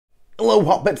Hello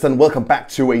Hobbits and welcome back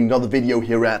to another video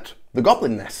here at the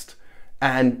Goblin Nest.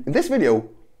 And in this video,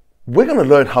 we're going to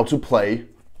learn how to play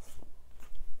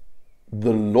the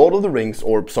Lord of the Rings,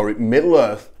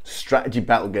 Middle-earth strategy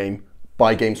battle game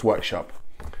by Games Workshop.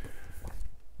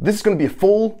 This is going to be a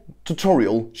full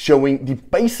tutorial showing the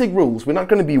basic rules. We're not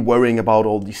going to be worrying about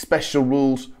all the special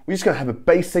rules. We're just going to have a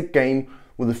basic game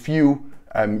with a few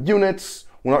units.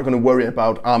 We're not going to worry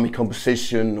about army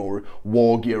composition or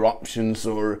war gear options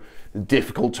or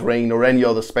difficult terrain or any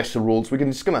other special rules. We're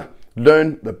just going to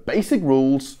learn the basic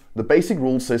rules, the basic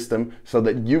rule system, so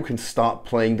that you can start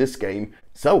playing this game.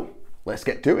 So let's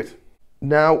get to it.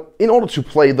 Now, in order to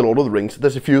play the Lord of the Rings,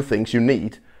 there's a few things you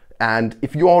need. And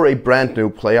if you are a brand new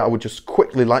player, I would just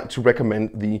quickly like to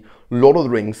recommend the Lord of the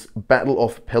Rings Battle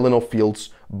of Pelennor Fields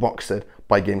box set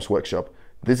by Games Workshop.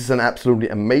 This is an absolutely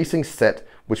amazing set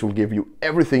which will give you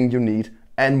everything you need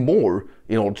and more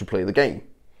in order to play the game.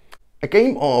 A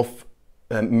game of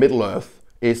Middle-earth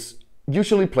is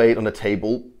usually played on a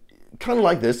table kind of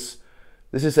like this.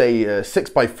 This is a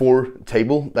 6x4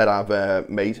 table that I've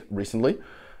made recently,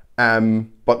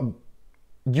 but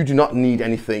you do not need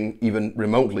anything even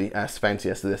remotely as fancy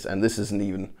as this, and this isn't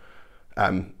even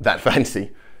that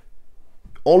fancy.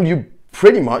 All you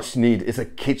pretty much need is a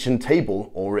kitchen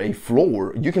table or a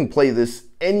floor. You can play this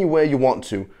anywhere you want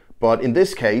to, but in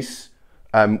this case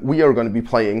we are going to be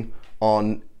playing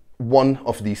on one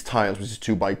of these tiles, which is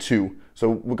 2x2. So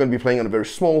we're going to be playing on a very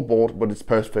small board, but it's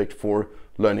perfect for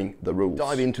learning the rules.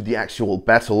 Dive into the actual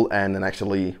battle and an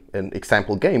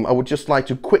example game. I would just like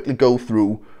to quickly go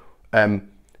through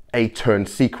a turn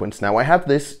sequence. Now I have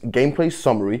this gameplay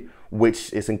summary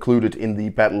which is included in the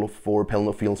Battle for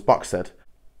Pelennor Fields box set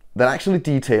that actually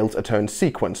details a turn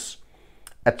sequence.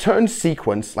 A turn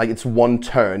sequence, like it's one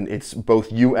turn, it's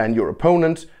both you and your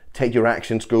opponent take your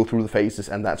actions, go through the phases,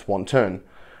 and that's one turn.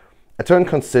 A turn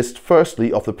consists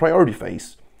firstly of the priority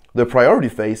phase. The priority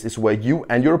phase is where you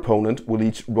and your opponent will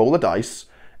each roll a dice,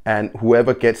 and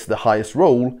whoever gets the highest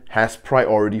roll has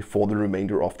priority for the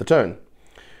remainder of the turn.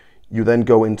 You then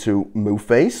go into move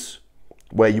phase,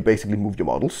 where you basically move your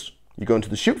models. You go into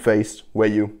the shoot phase, where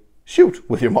you shoot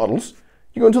with your models.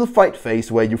 You go into the fight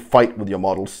phase, where you fight with your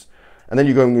models. And then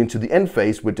you're going into the end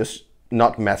phase, which does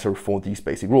not matter for these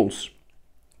basic rules.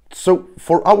 So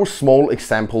for our small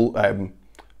example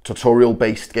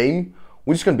tutorial-based game,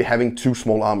 we're just going to be having two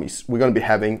small armies. We're going to be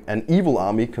having an evil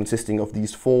army consisting of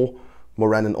these 4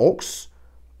 Morannon orcs,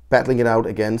 battling it out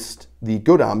against the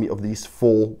good army of these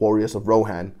 4 warriors of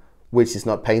Rohan, which is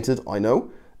not painted, I know,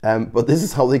 but this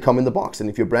is how they come in the box. And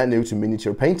if you're brand new to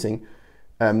miniature painting,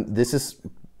 this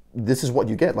is what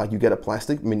you get. Like, you get a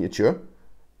plastic miniature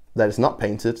that is not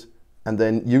painted, and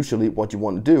then usually what you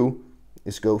want to do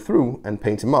is go through and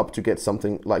paint him up to get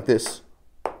something like this,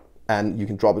 and you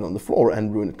can drop it on the floor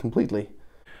and ruin it completely.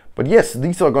 But yes,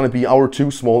 these are going to be our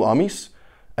 2 small armies.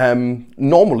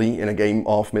 Normally in a game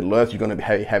of Middle-earth, you're going to be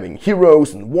having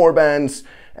heroes and warbands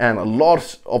and a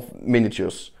lot of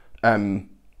miniatures.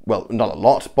 Well, not a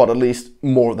lot, but at least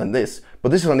more than this. But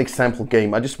this is an example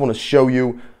game. I just want to show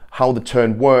you how the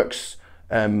turn works.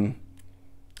 And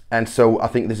so I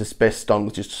think this is best done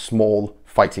with just a small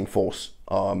fighting force.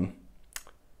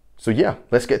 So yeah,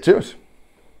 let's get to it.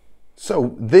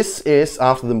 So this is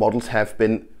after the models have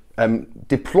been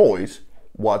deployed.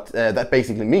 What that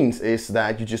basically means is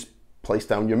that you just place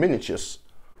down your miniatures.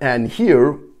 And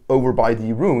here, over by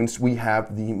the ruins, we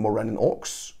have the Morannon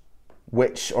orcs,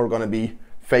 which are going to be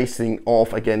facing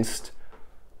off against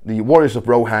the warriors of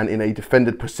Rohan in a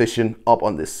defended position up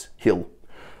on this hill.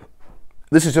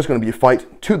 This is just going to be a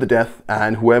fight to the death,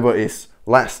 and whoever is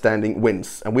last standing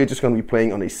wins. And we're just going to be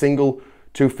playing on a single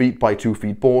 2 feet by 2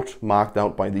 feet board marked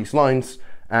out by these lines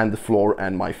and the floor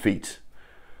and my feet.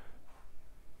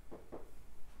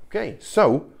 Okay,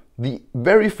 so the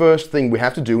very first thing we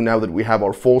have to do now that we have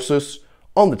our forces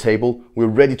on the table, we're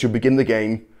ready to begin the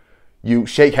game. You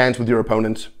shake hands with your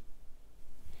opponent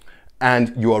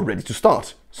and you are ready to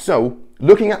start. So,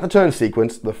 looking at the turn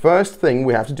sequence, the first thing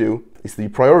we have to do is the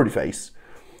priority phase.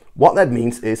 What that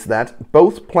means is that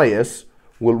both players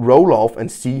will roll off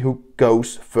and see who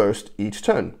goes first each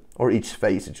turn, or each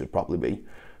phase it should probably be.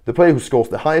 The player who scores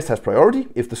the highest has priority.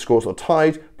 If the scores are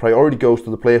tied, priority goes to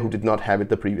the player who did not have it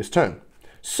the previous turn.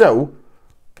 So,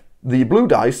 the blue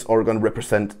dice are going to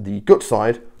represent the good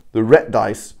side, the red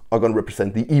dice are going to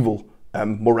represent the evil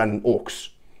Morannon orcs.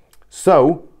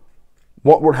 So,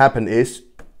 what would happen is,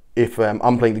 if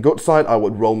I'm playing the good side, I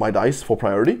would roll my dice for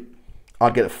priority.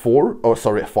 I'd get a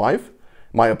 5.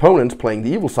 My opponent playing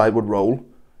the evil side would roll,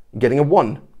 getting a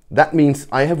 1. That means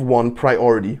I have 1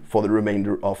 priority for the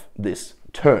remainder of this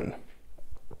turn.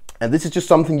 And this is just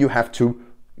something you have to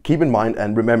keep in mind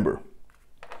and remember.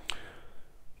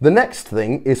 The next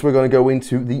thing is we're going to go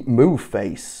into the move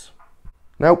phase.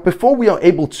 Now, before we are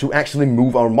able to actually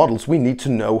move our models, we need to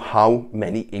know how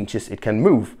many inches it can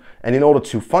move. And in order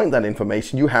to find that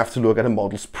information, you have to look at a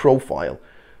model's profile.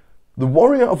 The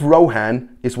Warrior of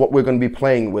Rohan is what we're going to be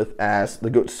playing with as the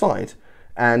good side.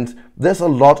 And there's a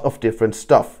lot of different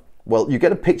stuff. Well, you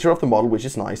get a picture of the model, which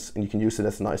is nice, and you can use it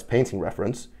as a nice painting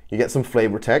reference. You get some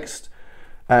flavor text.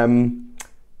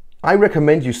 I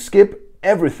recommend you skip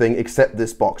everything except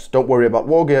this box. Don't worry about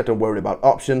wargear, don't worry about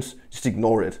options, just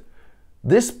ignore it.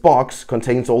 This box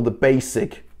contains all the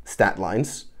basic stat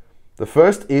lines. The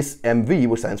first is MV,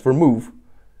 which stands for move.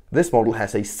 This model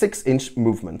has a 6-inch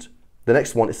movement. The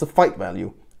next one is the fight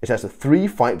value. It has a 3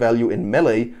 fight value in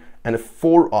melee and a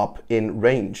 4 up in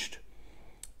ranged.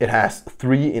 It has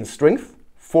 3 in strength,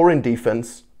 4 in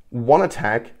defense, 1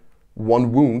 attack,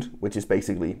 1 wound, which is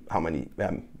basically how many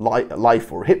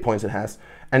life or hit points it has,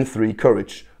 and 3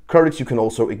 courage. Courage you can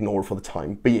also ignore for the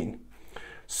time being.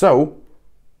 So,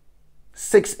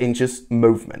 6 inches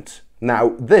movement.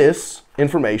 Now, this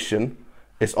information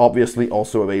is obviously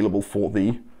also available for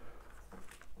the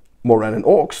Morannon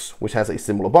Orcs, which has a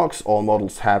similar box. All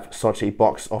models have such a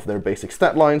box of their basic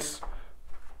stat lines.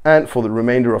 And for the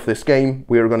remainder of this game,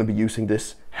 we are going to be using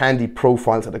this handy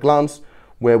profiles at a glance,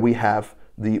 where we have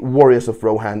the Warriors of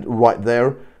Rohan right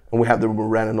there, and we have the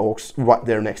Morannon Orcs right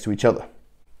there next to each other.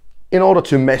 In order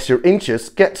to measure inches,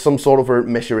 get some sort of a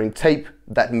measuring tape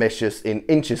that measures in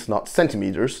inches, not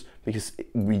centimeters, because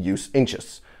we use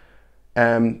inches.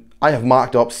 I have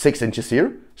marked up 6 inches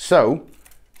here, so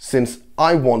since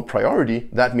I want priority,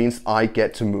 that means I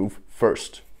get to move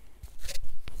first.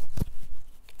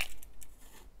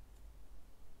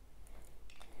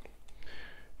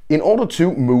 In order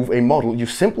to move a model, you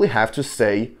simply have to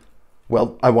say,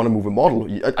 well, I want to move a model.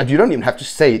 You don't even have to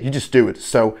say it, you just do it.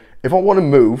 So if I want to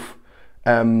move,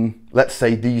 let's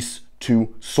say these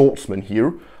 2 swordsmen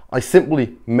here, I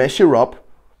simply measure up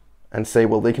and say,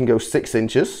 well, they can go 6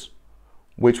 inches,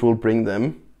 which will bring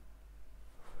them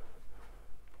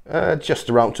just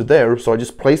around to there. So I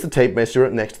just place the tape measure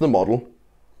next to the model.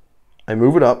 I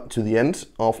move it up to the end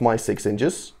of my 6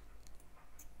 inches.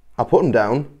 I put them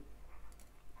down.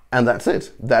 And that's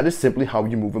it. That is simply how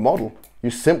you move a model. You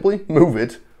simply move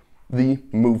it the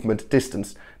movement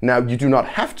distance. Now, you do not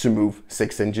have to move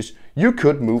 6 inches. You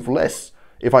could move less.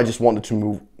 If I just wanted to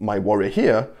move my warrior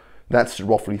here, that's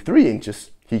roughly 3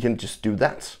 inches. He can just do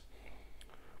that.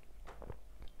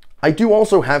 I do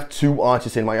also have 2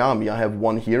 archers in my army. I have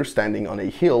one here standing on a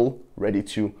hill, ready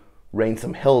to rain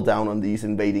some hell down on these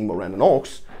invading Morannon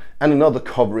Orcs, and another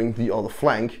covering the other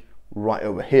flank right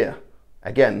over here.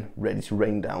 Again, ready to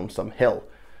rain down some hell.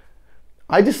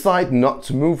 I decide not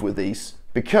to move with these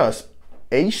because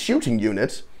a shooting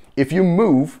unit, if you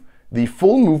move the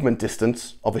full movement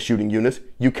distance of a shooting unit,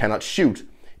 you cannot shoot.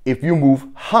 If you move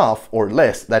half or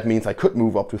less, that means I could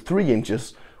move up to 3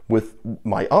 inches with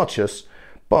my archers,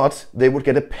 but they would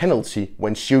get a penalty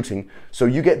when shooting. So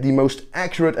you get the most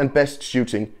accurate and best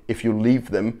shooting if you leave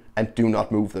them and do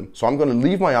not move them. So I'm going to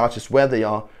leave my archers where they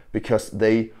are because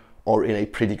they are in a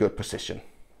pretty good position.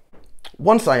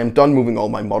 Once I am done moving all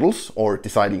my models, or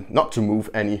deciding not to move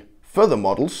any further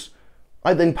models,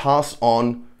 I then pass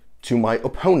on to my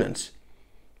opponent.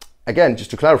 Again,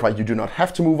 just to clarify, you do not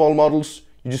have to move all models,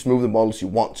 you just move the models you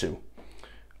want to.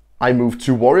 I moved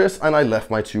 2 warriors and I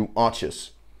left my 2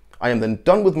 archers. I am then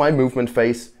done with my movement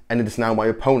phase and it is now my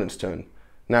opponent's turn.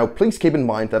 Now please keep in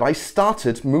mind that I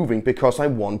started moving because I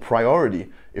won priority.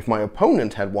 If my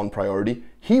opponent had 1 priority,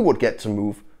 he would get to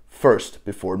move first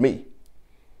before me.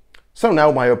 So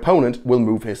now my opponent will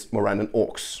move his Morannon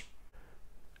Orcs.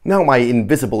 Now my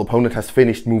invisible opponent has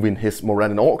finished moving his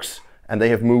Morannon Orcs, and they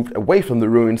have moved away from the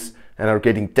ruins and are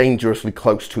getting dangerously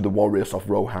close to the Warriors of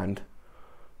Rohan.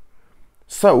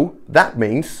 So that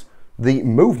means the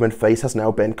movement phase has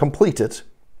now been completed.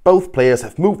 Both players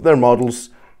have moved their models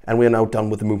and we are now done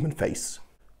with the movement phase.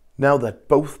 Now that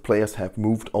both players have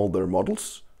moved all their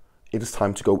models, it is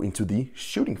time to go into the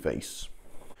shooting phase.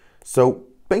 So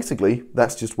basically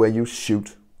that's just where you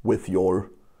shoot with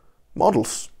your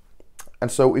models.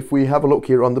 And so if we have a look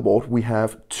here on the board, we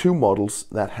have 2 models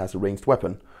that has a ranged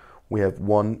weapon. We have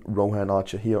one Rohan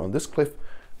archer here on this cliff,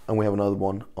 and we have another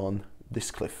one on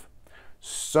this cliff.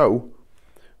 So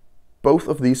both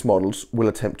of these models will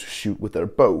attempt to shoot with their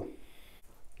bow.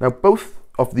 Now both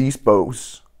of these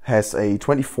bows has a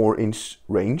 24-inch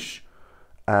range,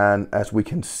 and as we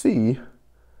can see,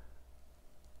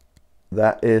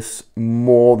 that is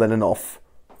more than enough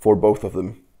for both of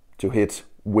them to hit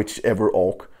whichever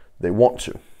orc they want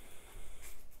to.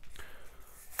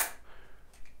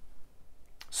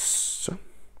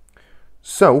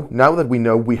 So now that we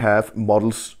know we have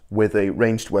models with a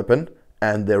ranged weapon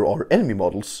and there are enemy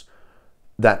models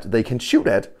that they can shoot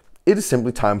at, it is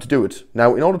simply time to do it.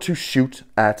 Now, in order to shoot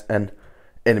at an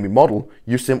enemy model,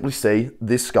 you simply say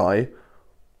this guy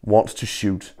wants to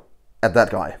shoot at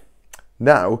that guy.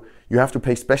 Now, you have to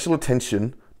pay special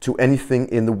attention to anything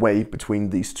in the way between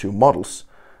these two models.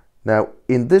 Now,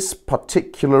 in this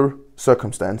particular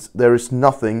circumstance, there is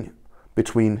nothing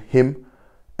between him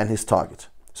and his target.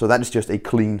 So that is just a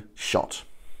clean shot.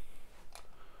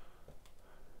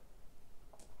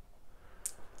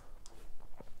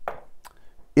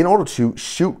 In order to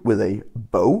shoot with a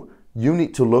bow, you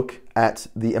need to look at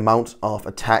the amount of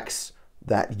attacks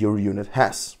that your unit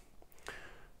has.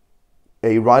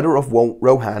 A rider of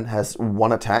Rohan has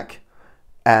 1 attack,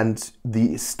 and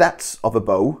the stats of a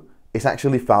bow is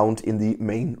actually found in the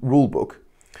main rulebook.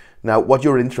 Now, what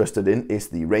you're interested in is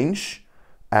the range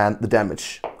and the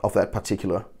damage of that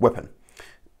particular weapon.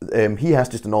 He has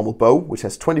just a normal bow, which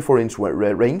has 24-inch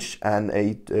range and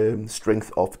a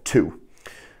strength of 2.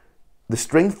 The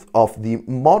strength of the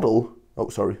model,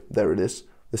 the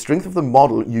strength of the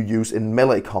model you use in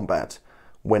melee combat.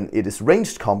 When it is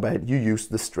ranged combat, you use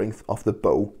the strength of the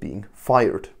bow being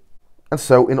fired. And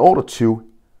so in order to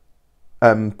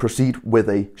proceed with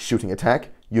a shooting attack,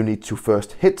 you need to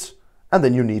first hit and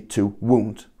then you need to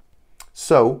wound.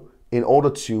 So in order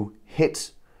to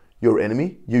hit your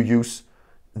enemy, you use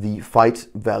the fight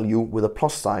value with a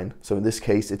plus sign. So in this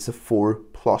case, it's a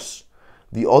 4+.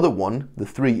 The other one, the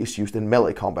 3, is used in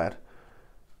melee combat.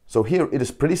 So here it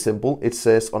is pretty simple. It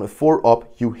says on a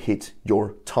 4-up, you hit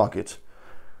your target.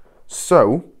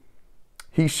 So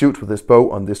he shoots with his bow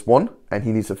on this one, and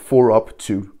he needs a 4-up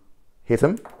to hit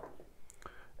him.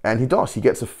 And he does, he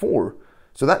gets a 4.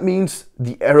 So that means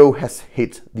the arrow has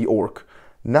hit the orc.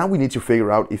 Now we need to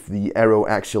figure out if the arrow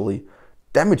actually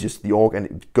damages the orc and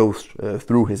it goes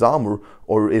through his armor,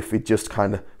 or if it just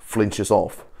kind of flinches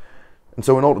off. And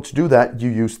so in order to do that,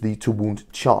 you use the to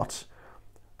wound chart.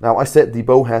 Now I said the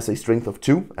bow has a strength of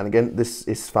 2, and again this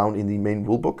is found in the main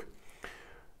rulebook.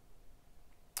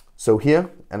 So here,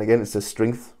 and again it's a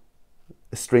strength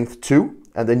 2,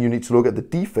 and then you need to look at the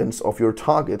defense of your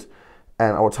target.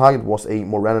 And our target was a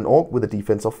Morannon orc with a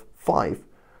defense of 5.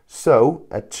 So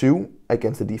a 2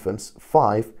 against the defense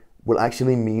 5 will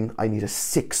actually mean I need a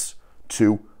 6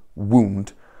 to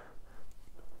wound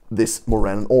this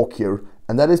Morannon orc here.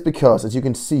 And that is because, as you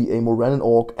can see, a Morannon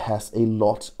orc has a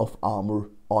lot of armor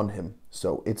on him.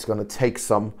 So it's going to take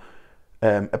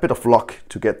a bit of luck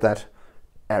to get that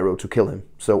arrow to kill him.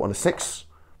 So on a 6,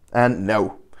 and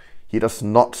no, he does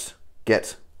not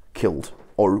get killed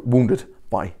or wounded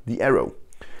by the arrow.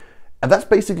 And that's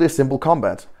basically a simple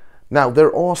combat. Now,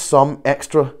 there are some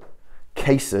extra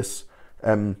cases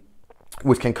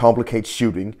which can complicate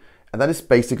shooting, and that is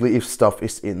basically if stuff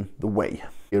is in the way.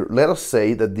 Here, let us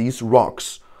say that these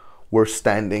rocks were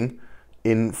standing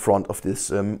in front of this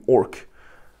orc.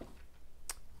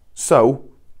 So,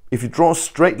 if you draw a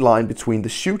straight line between the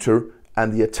shooter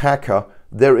and the attacker,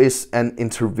 there is an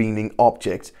intervening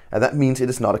object, and that means it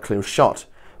is not a clear shot.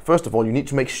 First of all, you need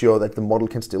to make sure that the model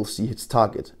can still see its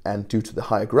target, and due to the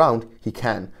higher ground, he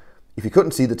can. If he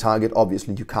couldn't see the target,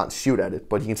 obviously you can't shoot at it,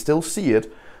 but he can still see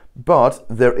it. But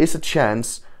there is a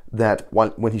chance that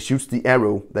when he shoots the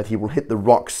arrow, that he will hit the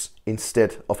rocks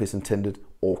instead of his intended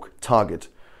orc target.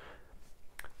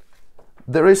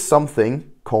 There is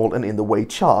something called an in the way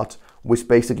chart, which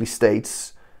basically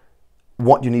states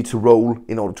what you need to roll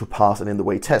in order to pass an in the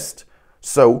way test.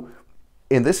 So,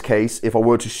 in this case, if I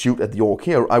were to shoot at the orc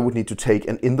here, I would need to take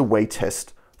an in the way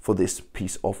test for this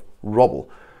piece of rubble.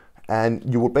 And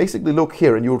you would basically look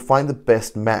here and you would find the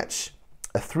best match.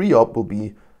 A 3-up will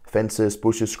be fences,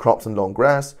 bushes, crops and long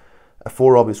grass. A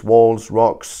 4-up is walls,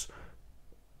 rocks,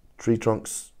 tree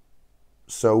trunks.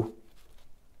 So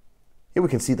here we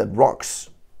can see that rocks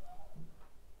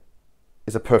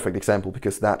is a perfect example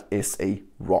because that is a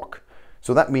rock.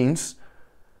 So that means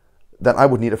that I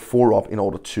would need a 4-up in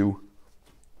order to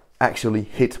actually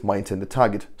hit my intended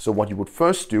target. So what you would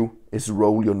first do is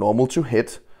roll your normal to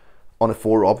hit on a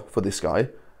 4-up for this guy.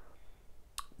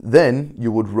 Then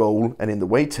you would roll an in the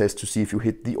way test to see if you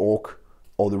hit the orc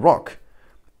or the rock.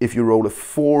 If you roll a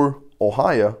 4 or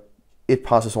higher, it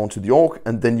passes on to the orc,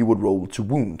 and then you would roll to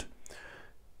wound.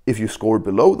 If you score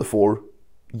below the 4,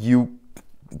 you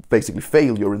basically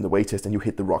fail your in the way test and you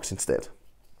hit the rocks instead.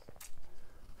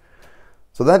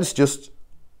 So that is just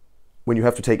when you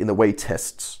have to take in the way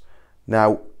tests.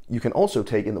 Now, you can also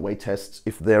take in the way tests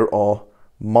if there are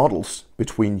models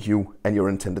between you and your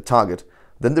intended target.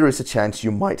 Then there is a chance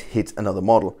you might hit another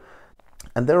model.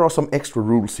 And there are some extra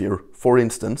rules here. For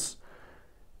instance,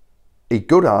 A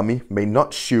good army may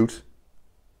not shoot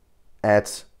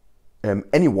at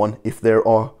anyone if there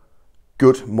are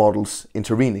good models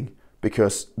intervening,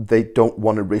 because they don't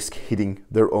want to risk hitting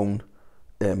their own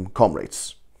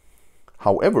comrades.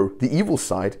 However, the evil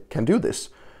side can do this.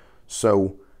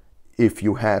 So if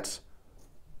you had,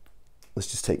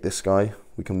 let's just take this guy,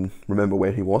 we can remember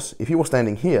where he was. If he was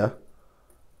standing here,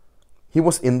 he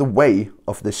was in the way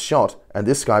of this shot, and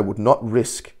this guy would not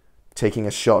risk taking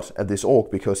a shot at this orc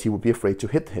because he would be afraid to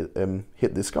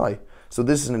hit this guy. So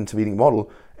this is an intervening model,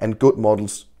 and good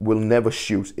models will never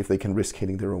shoot if they can risk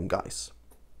hitting their own guys.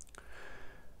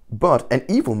 But an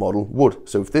evil model would.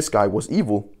 So if this guy was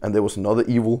evil and there was another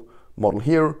evil model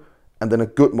here and then a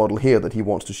good model here that he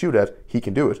wants to shoot at, he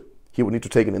can do it. He would need to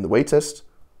take it in the way test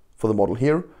for the model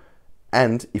here,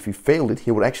 and if he failed it,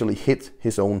 he would actually hit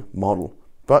his own model.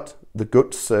 But the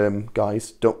good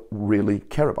guys don't really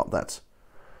care about that.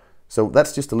 So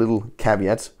that's just a little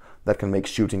caveat that can make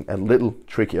shooting a little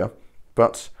trickier,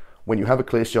 but when you have a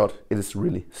clear shot, it is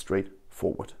really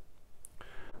straightforward.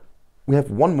 We have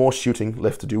one more shooting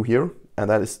left to do here, and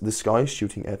that is this guy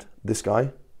shooting at this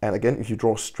guy. And again, if you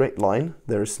draw a straight line,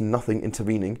 there is nothing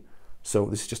intervening, so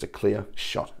this is just a clear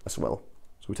shot as well.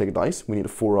 So we take a dice, we need a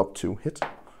 4 up to hit,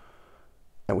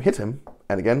 and we hit him.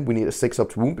 And again, we need a 6 up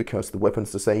to wound because the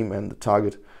weapon's the same and the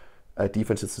target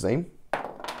defense is the same.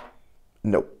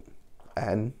 Nope.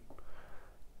 And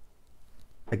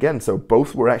again, so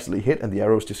both were actually hit and the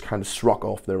arrows just kind of struck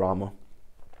off their armor.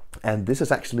 And this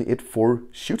is actually it for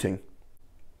shooting.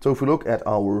 So if we look at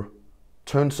our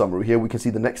turn summary here, we can see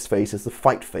the next phase is the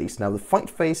fight phase. Now the fight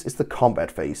phase is the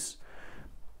combat phase,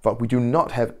 but we do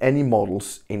not have any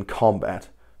models in combat.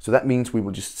 So that means we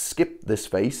will just skip this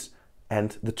phase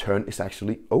and the turn is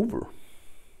actually over.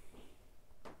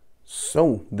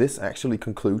 So this actually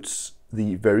concludes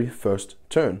the very first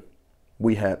turn.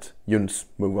 We had units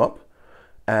move up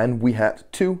and we had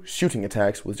 2 shooting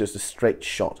attacks with just a straight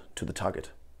shot to the target.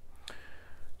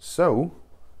 So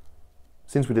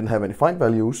since we didn't have any fight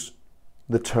values,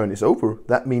 the turn is over.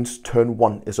 That means turn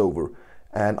 1 is over.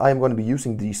 And I am going to be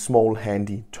using these small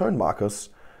handy turn markers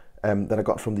that I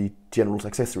got from the General's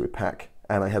Accessory Pack.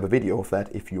 And I have a video of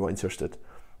that if you are interested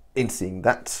in seeing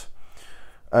that.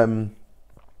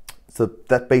 So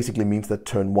that basically means that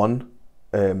turn 1,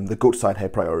 the good side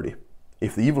had priority.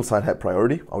 If the evil side had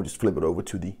priority, I'll just flip it over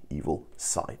to the evil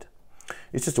side.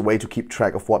 It's just a way to keep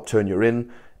track of what turn you're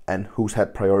in and who's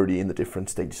had priority in the different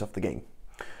stages of the game.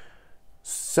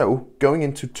 So going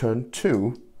into turn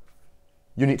 2,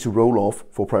 you need to roll off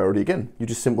for priority again. You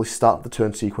just simply start the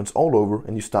turn sequence all over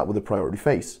and you start with the priority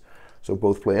phase. So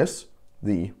both players,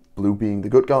 the blue being the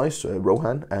good guys,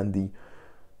 Rohan, and the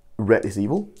red is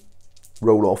evil,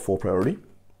 roll off for priority.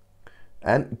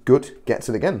 And good gets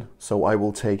it again. So I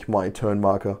will take my turn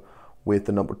marker with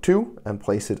the number 2 and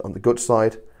place it on the good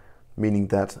side, meaning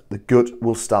that the good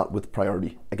will start with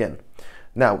priority again.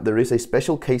 Now, there is a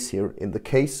special case here. In the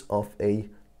case of a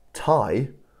tie,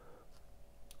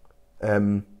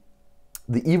 the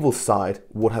evil side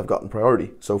would have gotten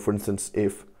priority. So for instance,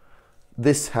 if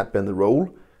this had been the roll,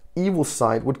 evil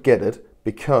side would get it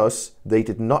because they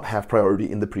did not have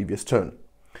priority in the previous turn.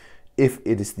 If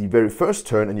it is the very first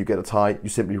turn and you get a tie, you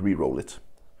simply re-roll it.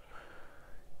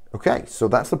 Okay, so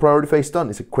that's the priority phase done.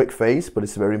 It's a quick phase, but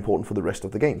it's very important for the rest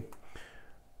of the game.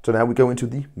 So now we go into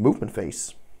the movement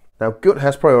phase. Now good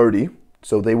has priority,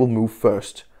 so they will move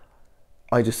first.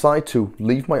 I decide to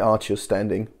leave my archers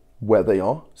standing where they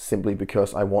are, simply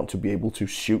because I want to be able to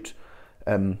shoot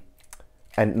and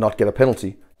not get a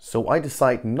penalty. So I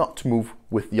decide not to move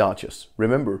with the archers.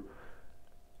 Remember,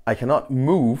 I cannot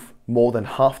move more than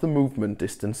half the movement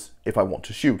distance if I want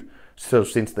to shoot. So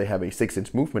since they have a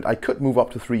 6-inch movement, I could move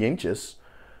up to 3 inches,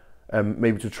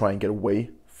 maybe to try and get away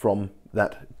from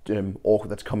that orc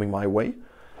that's coming my way.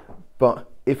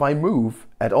 But if I move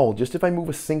at all, just if I move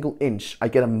a single inch, I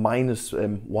get a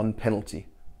 -1 penalty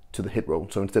to the hit roll.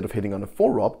 So instead of hitting on a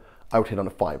 4 up, I would hit on a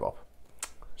 5 up.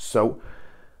 So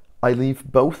I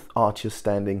leave both archers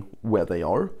standing where they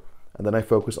are, and then I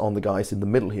focus on the guys in the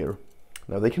middle here.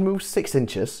 Now they can move 6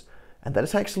 inches, and that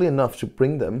is actually enough to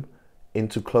bring them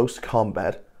into close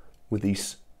combat with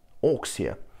these orcs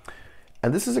here.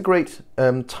 And this is a great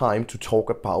time to talk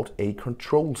about a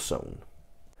control zone.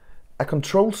 A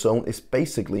control zone is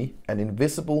basically an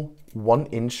invisible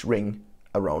 1-inch ring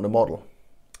around a model.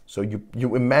 So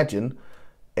you imagine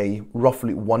a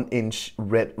roughly 1-inch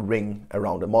red ring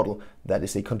around a model. That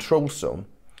is a control zone.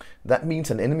 That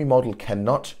means an enemy model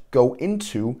cannot go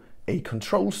into a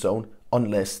control zone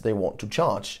unless they want to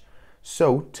charge.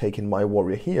 So taking my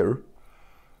warrior here,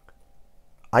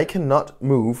 I cannot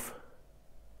move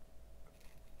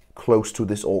close to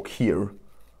this orc here,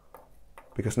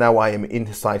 because now I am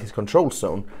inside his control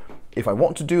zone. If I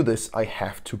want to do this, I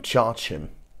have to charge him.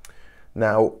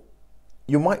 Now,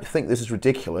 you might think this is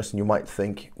ridiculous, and you might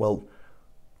think, well,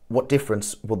 what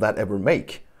difference will that ever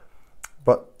make?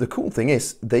 But the cool thing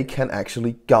is, they can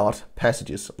actually guard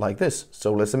passages like this.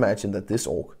 So let's imagine that this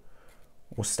orc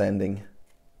was standing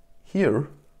here,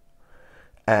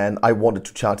 and I wanted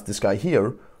to charge this guy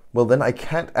here. Well, then I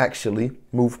can't actually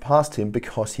move past him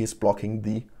because he is blocking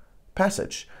the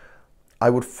passage. I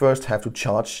would first have to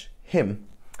charge him.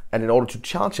 And in order to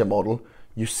charge a model,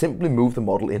 you simply move the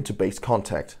model into base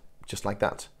contact, just like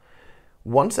that.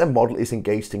 Once a model is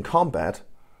engaged in combat,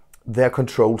 their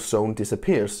control zone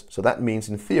disappears. So that means,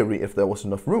 in theory, if there was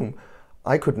enough room,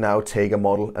 I could now take a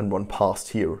model and run past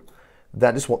here.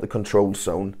 That is what the control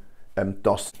zone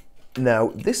does.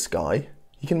 Now, this guy,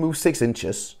 he can move 6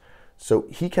 inches, so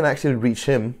he can actually reach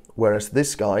him, whereas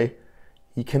this guy,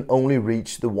 he can only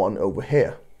reach the one over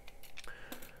here.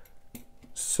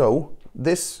 So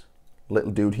this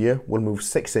little dude here will move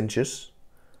 6 inches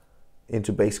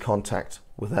into base contact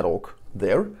with that orc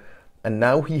there, and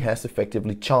now he has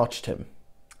effectively charged him.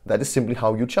 That is simply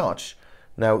how you charge.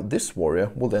 Now this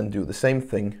warrior will then do the same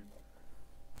thing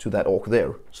to that orc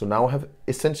there. So now I have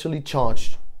essentially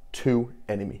charged 2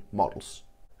 enemy models.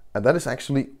 And that is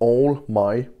actually all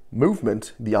my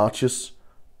movement. The archers,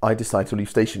 I decide to leave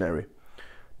stationary.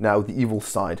 Now the evil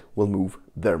side will move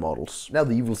their models. Now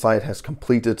the evil side has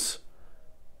completed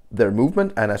their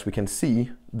movement, and as we can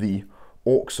see, the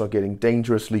orcs are getting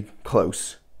dangerously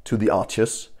close to the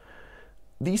archers.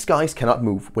 These guys cannot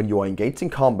move. When you are engaged in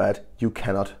combat, you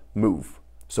cannot move.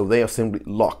 So they are simply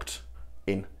locked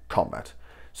in combat.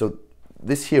 So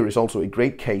this here is also a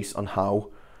great case on how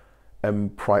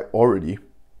priority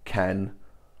can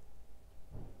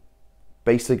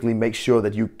basically make sure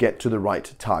that you get to the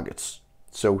right targets.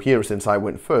 So here, since I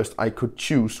went first, I could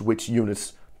choose which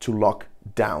units to lock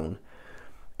down.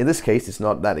 In this case, it's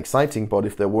not that exciting, but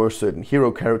if there were certain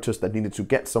hero characters that needed to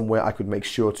get somewhere, I could make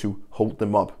sure to hold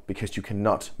them up, because you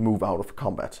cannot move out of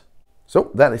combat.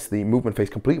 So that is the movement phase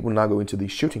complete. We'll now go into the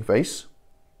shooting phase.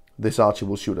 This archer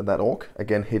will shoot at that orc,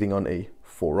 again hitting on a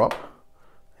 4-up,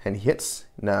 and he hits.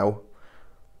 Now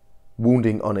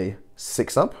wounding on a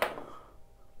 6-up,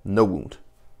 no wound.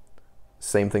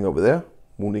 Same thing over there,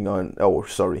 wounding on, oh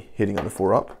sorry, hitting on a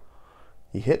 4-up,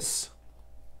 he hits,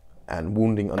 and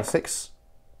wounding on a 6,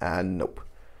 and nope.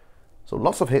 So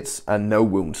lots of hits and no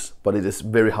wounds, but it is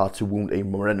very hard to wound a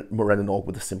Morannon orc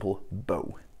with a simple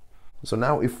bow. So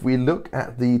now if we look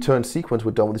at the turn sequence,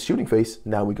 we're done with the shooting phase,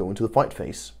 now we go into the fight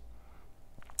phase.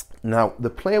 Now the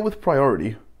player with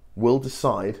priority will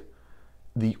decide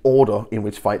the order in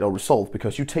which fights are resolved,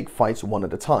 because you take fights one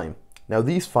at a time. Now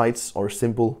these fights are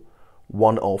simple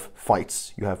one-off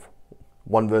fights. You have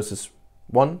 1 versus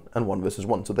 1 and 1 versus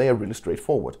 1, so they are really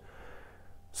straightforward.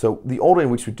 So the order in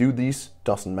which we do these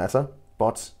doesn't matter,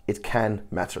 but it can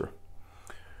matter.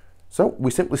 So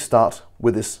we simply start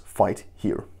with this fight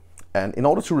here. And in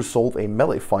order to resolve a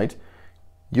melee fight,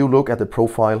 you look at the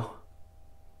profile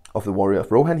of the warrior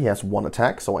of Rohan. He has 1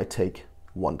 attack, so I take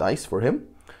 1 dice for him.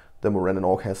 The Morannon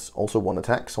orc has also 1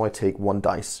 attack, so I take 1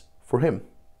 dice for him.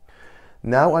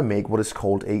 Now I make what is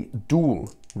called a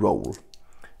duel roll.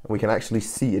 And we can actually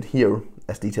see it here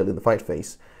as detailed in the fight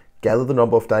phase. Gather the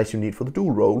number of dice you need for the duel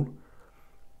roll,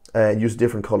 and use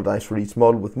different color dice for each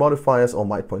model with modifiers or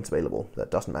might points available.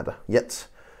 That doesn't matter yet.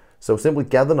 So simply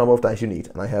gather the number of dice you need,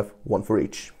 and I have 1 for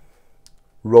each.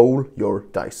 Roll your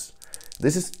dice.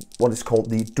 This is what is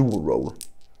called the duel roll.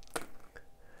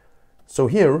 So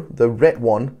here, the red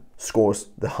one scores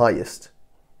the highest.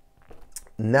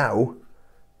 Now,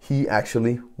 he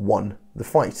actually won the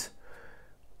fight.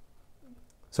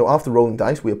 So after rolling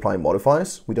dice, we apply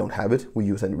modifiers. We don't have it. We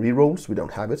use any rerolls. We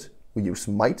don't have it. We use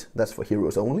might. That's for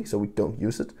heroes only, so we don't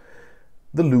use it.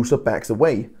 The loser backs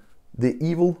away. The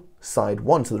evil side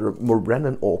won, so the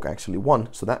Morannon orc actually won.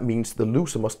 So that means the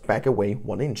loser must back away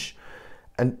 1 inch.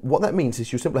 And what that means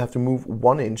is you simply have to move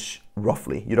 1 inch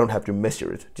roughly. You don't have to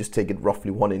measure it. Just take it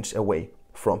roughly 1 inch away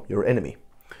from your enemy.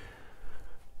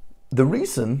 The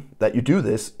reason that you do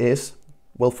this is,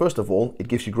 well, first of all, it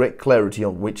gives you great clarity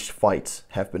on which fights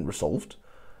have been resolved.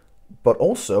 But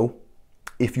also,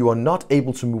 if you are not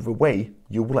able to move away,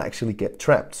 you will actually get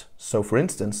trapped. So for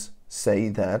instance, say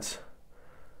that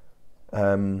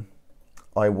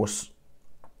I was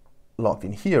locked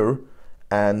in here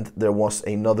and there was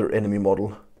another enemy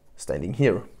model standing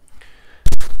here.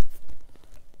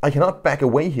 I cannot back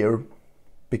away here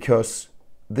because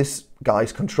this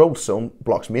guy's control zone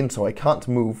blocks me in, so I can't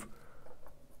move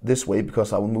this way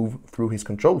because I will move through his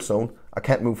control zone. I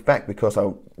can't move back because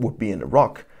I would be in a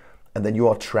rock. and then you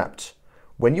are trapped.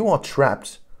 When you are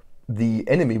trapped, the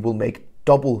enemy will make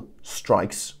double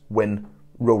strikes when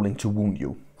rolling to wound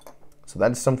you. So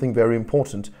that is something very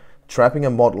important. Trapping a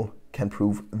model can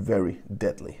prove very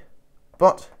deadly.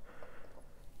 But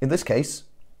in this case,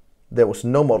 there was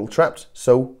no model trapped,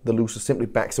 so the loser simply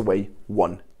backs away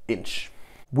 1 inch.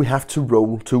 We have to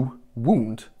roll to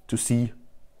wound to see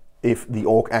if the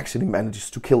orc actually manages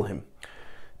to kill him.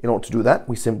 In order to do that,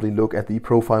 we simply look at the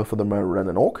profile for the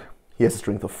Morannon orc. He has a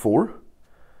strength of 4,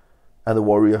 and the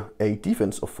warrior a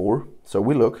defense of 4. So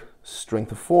we look,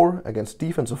 strength of 4 against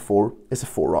defense of 4 is a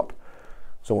 4-up.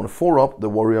 So on a 4-up, the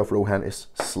warrior of Rohan is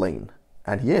slain.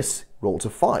 And yes, rolls a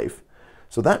 5.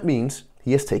 So that means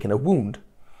he has taken a wound.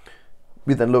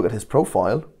 We then look at his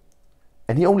profile,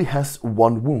 and he only has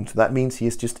 1 wound. So that means he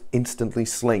is just instantly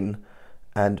slain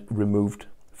and removed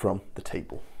from the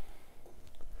table.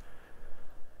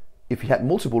 If he had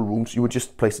multiple wounds, you would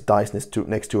just place a dice next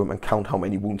to him and count how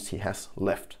many wounds he has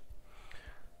left.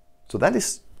 So that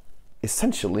is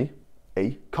essentially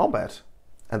a combat.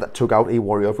 And that took out a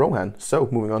warrior of Rohan. So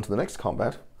moving on to the next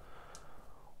combat.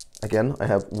 Again, I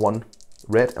have 1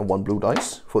 red and 1 blue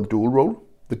dice for the dual roll.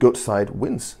 The good side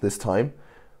wins this time.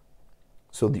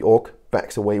 So the orc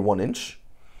backs away 1 inch.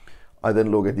 I then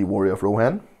look at the warrior of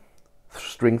Rohan.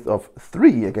 Strength of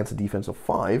 3 against a defense of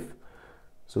 5.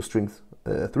 So strength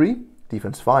 3,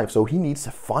 defense 5. So he needs a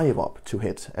 5-up to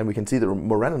hit. And we can see the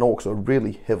Morannon orcs are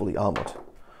really heavily armored.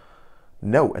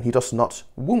 No, and he does not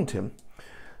wound him.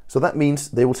 So that means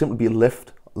they will simply be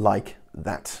left like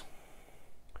that.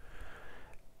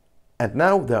 And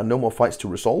now there are no more fights to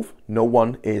resolve. No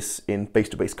one is in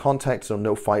base-to-base contact, so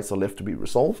no fights are left to be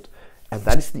resolved. And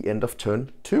that is the end of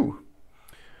turn 2.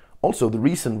 Also, the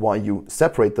reason why you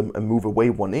separate them and move away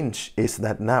 1 inch is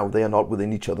that now they are not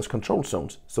within each other's control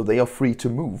zones, so they are free to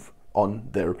move on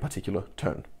their particular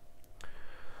turn.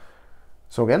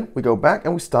 So again, we go back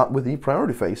and we start with the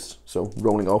priority phase. So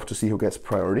rolling off to see who gets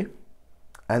priority.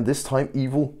 And this time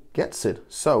evil gets it.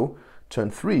 So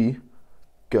turn 3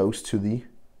 goes to the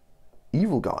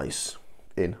evil guys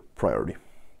in priority.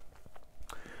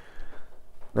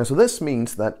 Now, so this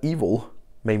means that evil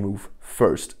may move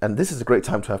first. And this is a great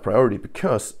time to have priority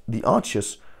because the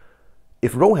archers,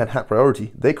 if Rohan had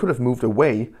priority, they could have moved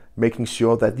away, making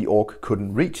sure that the orc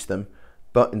couldn't reach them.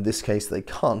 But in this case, they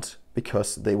can't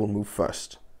because they will move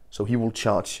first. So he will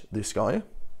charge this guy.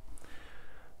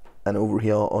 And over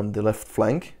here on the left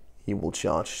flank, he will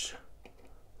charge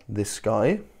this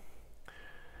guy.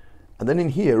 And then in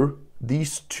here,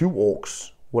 these 2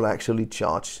 orcs will actually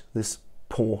charge this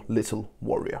poor little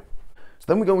warrior. So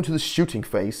then we go into the shooting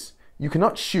phase. You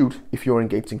cannot shoot if you're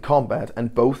engaged in combat,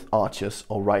 and both archers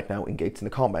are right now engaged in the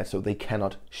combat, so they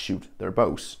cannot shoot their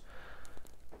bows.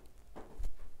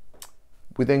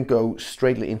 We then go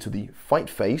straightly into the fight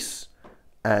phase,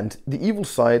 and the evil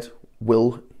side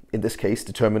will, in this case,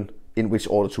 determine in which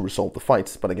order to resolve the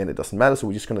fights. But again, it doesn't matter, so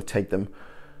we're just going to take them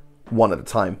one at a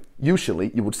time.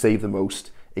 Usually, you would save the most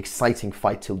exciting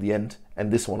fight till the end, and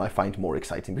this one I find more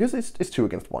exciting because it's 2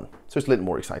 against 1, so it's a little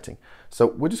more exciting. So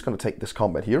we're just going to take this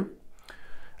combat here,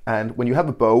 and when you have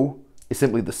a bow, it's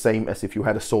simply the same as if you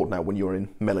had a sword now when you're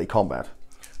in melee combat.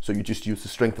 So you just use the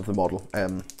strength of the model,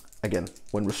 again,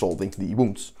 when resolving the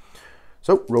wounds.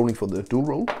 So rolling for the dual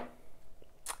roll,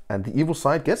 and the evil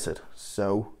side gets it.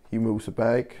 So he moves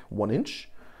back 1 inch,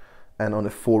 and on a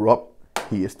 4-up,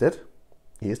 he is dead.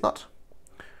 He is not.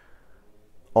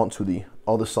 On to the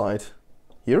other side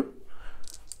here.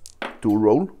 Dual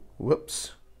roll.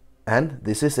 Whoops. And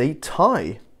this is a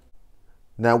tie.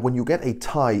 Now, when you get a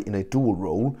tie in a dual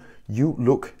roll, you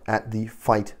look at the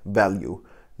fight value.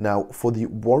 Now, for the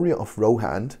warrior of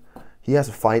Rohan, he has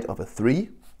a fight of a 3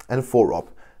 and a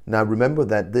 4-up. Now, remember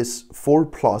that this 4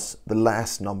 plus the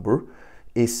last number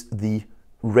is the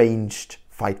ranged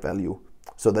fight value.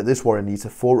 So that this warrior needs a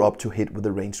 4-up to hit with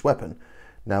a ranged weapon.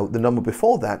 Now, the number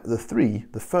before that, the 3,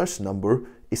 the first number,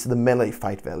 is the melee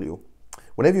fight value.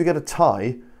 Whenever you get a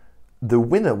tie, the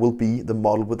winner will be the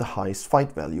model with the highest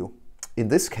fight value. In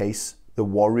this case, the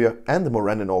warrior and the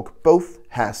Morannon orc both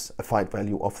has a fight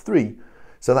value of 3.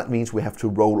 So that means we have to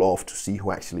roll off to see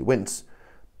who actually wins.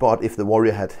 But if the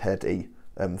warrior had had a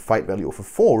fight value of a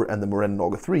 4 and the Morannon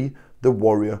orc a 3, the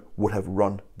warrior would have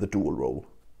run the dual roll.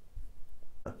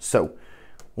 So,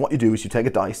 what you do is you take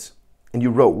a dice and you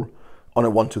roll. On a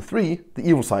 1 to 3, the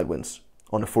evil side wins.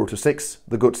 On a 4 to 6,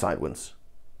 the good side wins.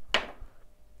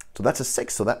 So that's a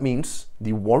 6, so that means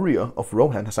the warrior of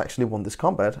Rohan has actually won this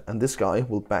combat, and this guy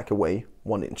will back away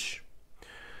 1 inch.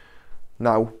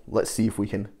 Now, let's see if we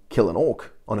can kill an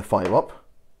orc on a 5-up.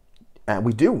 And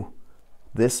we do.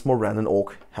 This Morannon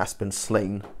orc has been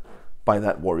slain by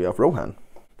that warrior of Rohan.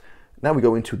 Now we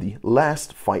go into the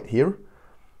last fight here.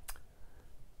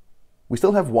 We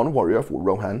still have one warrior for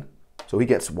Rohan, so he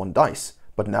gets 1 dice.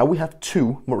 But now we have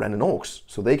 2 Morannon orcs,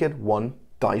 so they get 1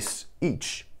 dice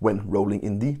each when rolling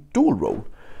in the dual roll.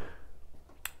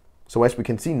 So as we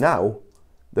can see now,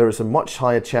 there is a much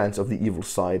higher chance of the evil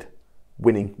side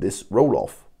winning this roll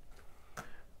off.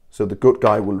 So the good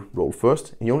guy will roll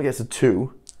first, and he only gets a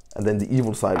 2, and then the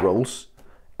evil side rolls,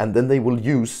 and then they will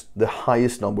use the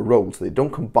highest number rolls. They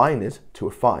don't combine it to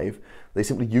a 5, they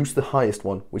simply use the highest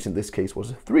one, which in this case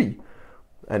was a 3,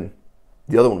 and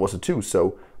the other one was a 2,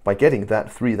 so by getting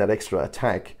that 3, that extra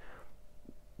attack,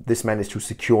 this managed to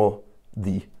secure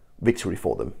the victory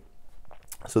for them.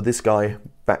 So this guy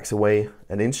backs away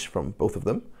an inch from both of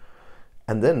them.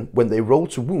 And then when they roll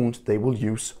to wound, they will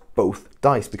use both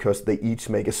dice because they each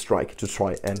make a strike to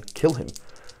try and kill him.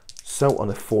 So on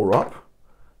a 4 up,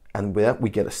 and with that we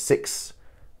get a 6.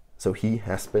 So he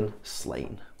has been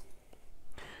slain.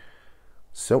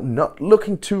 So not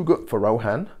looking too good for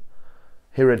Rohan.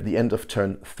 Here at the end of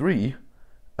turn 3,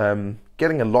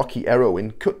 getting a lucky arrow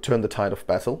in could turn the tide of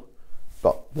battle,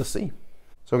 but let's see.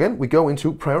 So again, we go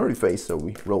into priority phase, so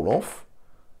we roll off,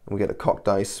 and we get a cock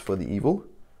dice for the evil.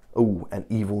 Oh, and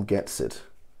evil gets it.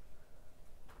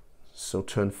 So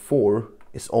turn 4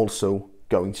 is also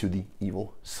going to the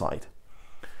evil side.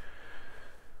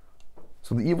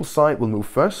 So the evil side will move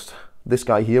first. This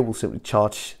guy here will simply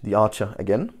charge the archer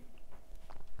again,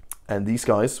 and these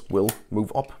guys will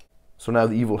move up. So now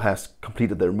the evil has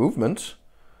completed their movement,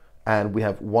 and we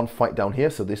have 1 fight down here,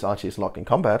 so this archer is locked in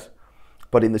combat.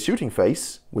 But in the shooting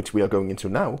phase, which we are going into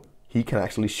now, he can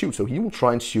actually shoot. So he will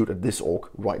try and shoot at this orc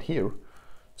right here.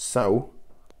 So,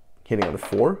 hitting on a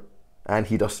 4, and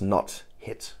he does not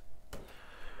hit.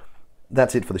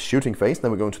 That's it for the shooting phase.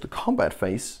 Then we go into the combat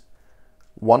phase.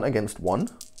 1 against 1.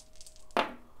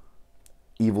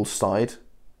 Evil side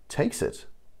takes it.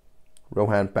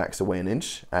 Rohan backs away an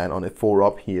inch, and on a 4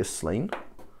 up he is slain.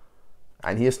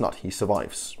 And he is not, he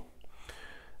survives.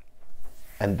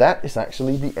 And that is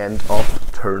actually the end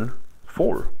of turn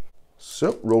 4.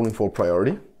 So, rolling for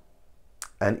priority,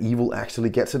 and evil actually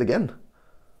gets it again.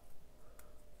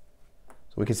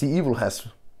 So we can see evil has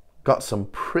got some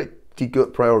pretty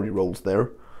good priority rolls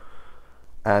there.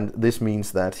 And this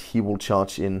means that he will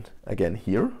charge in again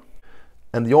here.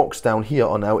 And the orcs down here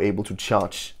are now able to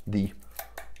charge the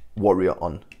warrior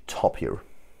on top here.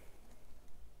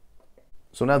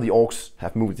 So now the orcs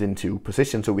have moved into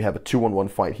position, so we have a 2-on-1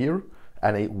 fight here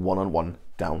and a 1-on-1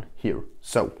 down here.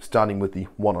 So starting with the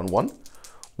 1-on-1,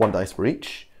 1 dice for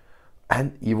each,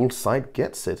 and evil side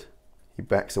gets it. He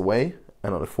backs away,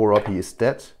 and on a 4 up he is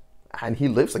dead, and he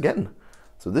lives again.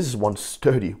 So this is one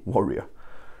sturdy warrior.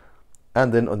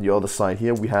 And then on the other side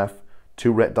here we have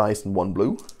 2 red dice and 1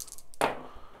 blue.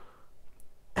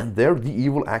 And there the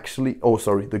evil actually,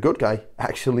 the good guy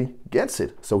actually gets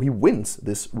it. So he wins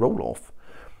this roll off.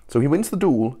 So he wins the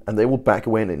duel, and they will back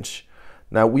away an inch.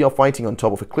 Now we are fighting on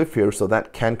top of a cliff here, so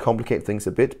that can complicate things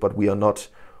a bit, but we are not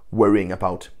worrying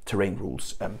about terrain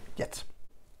rules yet.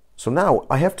 So now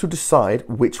I have to decide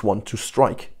which one to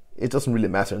strike. It doesn't really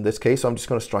matter in this case, so I'm just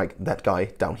going to strike that guy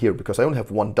down here because I only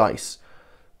have 1 dice.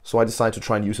 So I decide to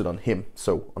try and use it on him.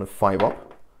 So on a 5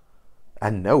 up,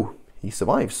 and no, he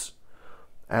survives.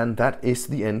 And that is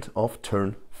the end of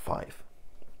turn 5.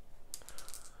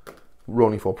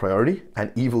 Rolling for priority,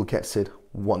 and evil gets it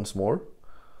once more.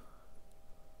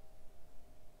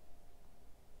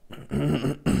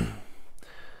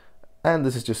 And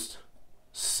this is just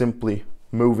simply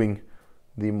moving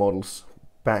the models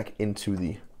back into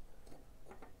the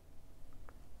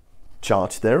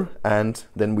charge there, and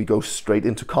then we go straight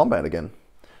into combat again.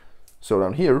 So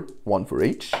down here, 1 for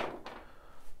each,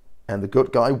 and the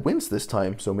good guy wins this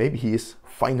time, so maybe he is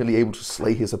finally able to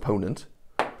slay his opponent,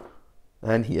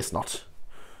 and he is not.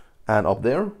 And up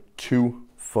there, 2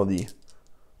 for the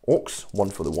orcs, 1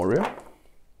 for the warrior,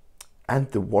 and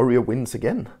the warrior wins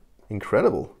again.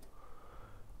 Incredible.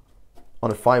 On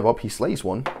a 5 up he slays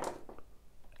one,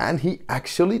 and he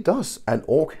actually does. An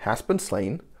orc has been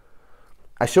slain.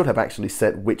 I should have actually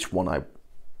said which one I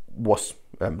was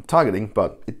targeting,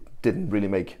 but it didn't really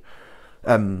make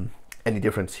any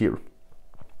difference here.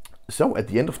 So at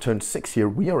the end of turn 6 here,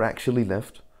 we are actually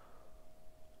left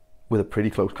with a pretty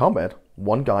close combat.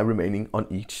 1 guy remaining on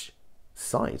each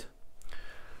side.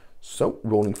 So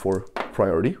rolling for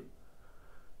priority.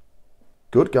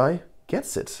 Good guy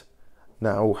gets it.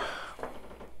 Now,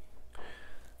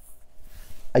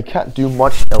 I can't do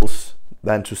much else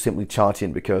than to simply charge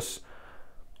in, because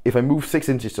if I move 6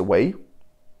 inches away,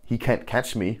 he can't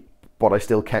catch me, but I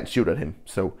still can't shoot at him.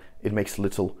 So it makes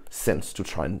little sense to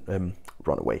try and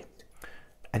run away.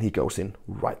 and he goes in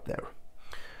right there.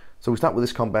 So we start with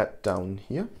this combat down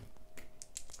here,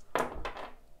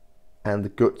 and the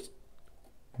good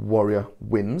warrior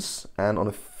wins, and on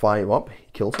a 5-up he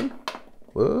kills him.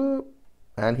 Whoa.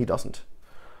 And he doesn't.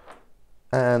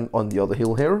 And on the other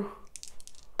hill here,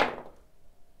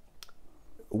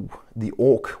 the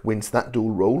orc wins that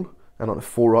dual roll, and on a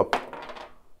 4-up,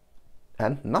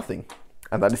 and nothing.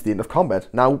 And that is the end of combat.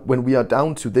 Now, when we are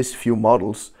down to this few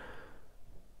models,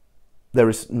 there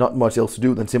is not much else to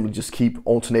do than simply just keep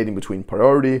alternating between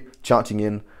priority, charging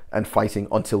in, and fighting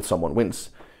until someone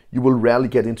wins. You will rarely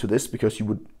get into this because you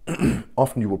would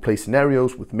often you will play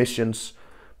scenarios with missions,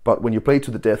 but when you play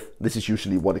to the death, this is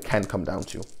usually what it can come down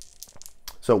to.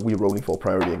 So we're rolling for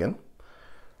priority again.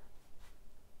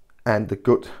 And the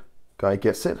good guy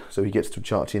gets it, so he gets to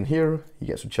charge in here, he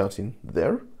gets to charge in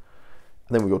there.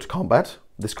 And then we go to combat,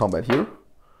 this combat here.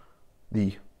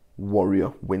 The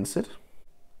warrior wins it.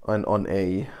 And on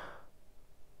a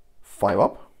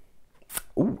 5-up,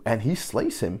 ooh, and he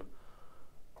slays him.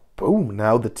 Boom,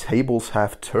 now the tables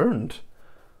have turned.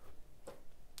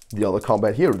 The other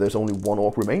combat here, there's only one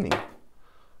orc remaining.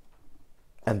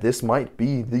 And this might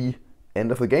be the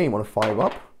end of the game on a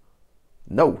 5-up.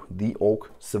 No, the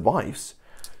orc survives.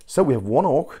 So we have one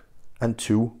orc and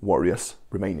 2 warriors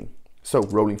remaining. So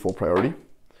rolling for priority.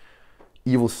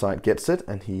 Evil side gets it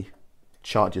and he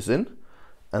charges in.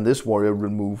 And this warrior will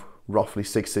move roughly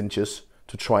 6 inches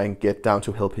to try and get down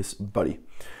to help his buddy.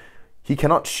 He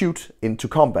cannot shoot into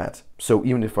combat, so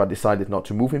even if I decided not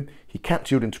to move him, he can't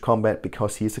shoot into combat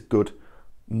because he is a good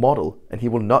model and he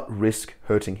will not risk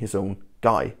hurting his own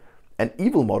guy. An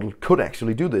evil model could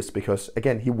actually do this because,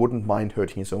 again, he wouldn't mind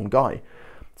hurting his own guy.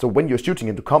 So when you're shooting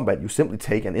into combat, you simply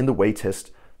take an in the way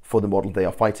test for the model they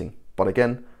are fighting. But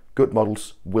again, good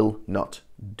models will not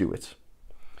do it.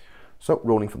 So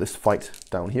rolling for this fight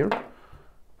down here.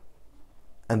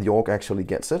 And the orc actually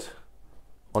gets it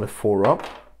on a 4-up.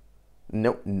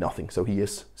 No, nothing, so he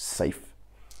is safe.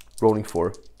 Rolling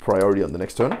for priority on the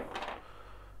next turn.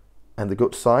 And the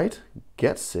good side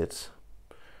gets it.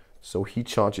 So he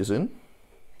charges in.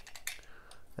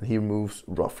 And he moves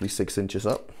roughly 6 inches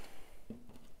up.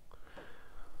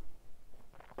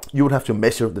 You would have to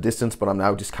measure the distance, but I'm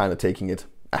now just kind of taking it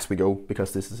as we go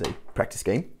because this is a practice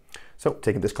game. So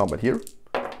taking this combat here,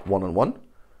 1-on-1.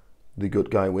 The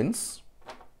good guy wins.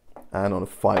 And on a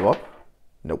 5-up,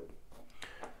 nope.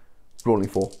 Rolling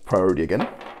for priority again.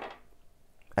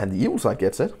 And the evil side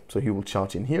gets it, so he will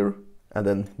charge in here, and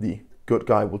then the good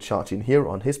guy will charge in here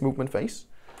on his movement phase.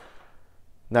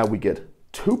 Now we get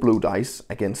 2 blue dice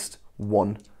against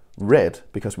 1 red,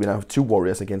 because we now have 2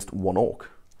 warriors against 1 orc.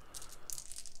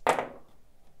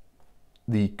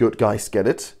 The good guys get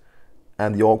it,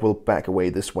 and the orc will back away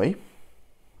this way.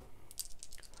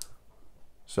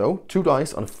 So 2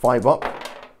 dice on a 5-up,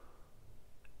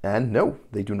 and no,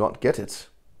 they do not get it.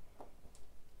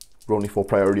 Rolling for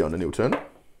priority on the new turn.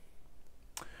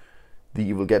 The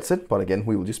evil gets it, but again,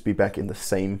 we will just be back in the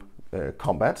same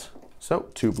combat.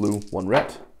 So 2 blue, 1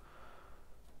 red.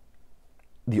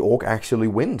 The orc actually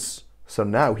wins. So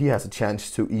now he has a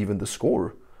chance to even the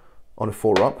score on a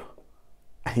 4-up.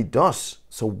 And he does.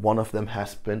 So one of them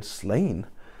has been slain.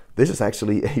 This is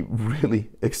actually a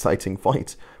really exciting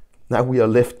fight. Now we are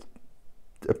left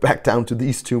back down to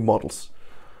these 2 models.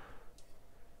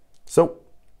 So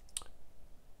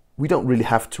we don't really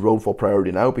have to roll for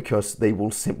priority now because they will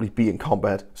simply be in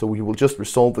combat. So we will just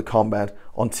resolve the combat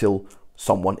until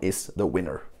someone is the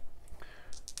winner.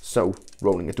 So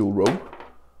rolling a dual roll.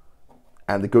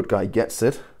 And the good guy gets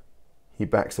it. He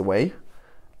backs away.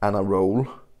 And I roll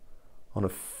on a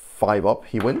 5-up.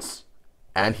 He wins.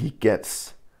 And he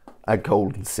gets a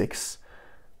golden 6.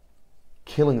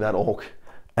 Killing that orc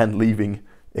and leaving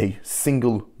a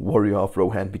single warrior of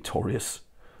Rohan victorious.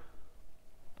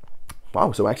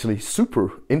 Wow, so actually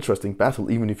super interesting battle,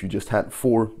 even if you just had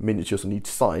 4 miniatures on each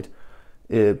side.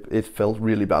 It felt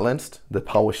really balanced, the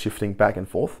power shifting back and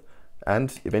forth,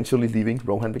 and eventually leaving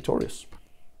Rohan victorious.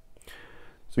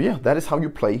 So yeah, that is how you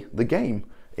play the game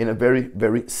in a very,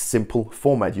 very simple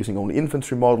format, using only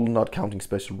infantry model, not counting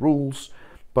special rules.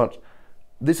 But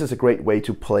this is a great way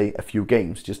to play a few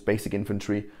games, just basic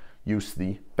infantry, use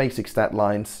the basic stat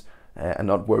lines, and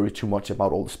not worry too much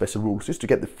about all the special rules, just to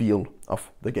get the feel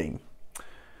of the game.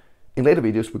 In later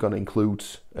videos, we're going to include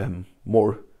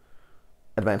more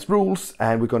advanced rules,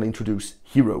 and we're going to introduce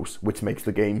heroes, which makes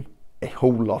the game a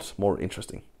whole lot more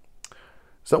interesting.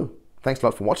 So, thanks a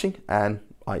lot for watching, and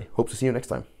I hope to see you next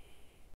time.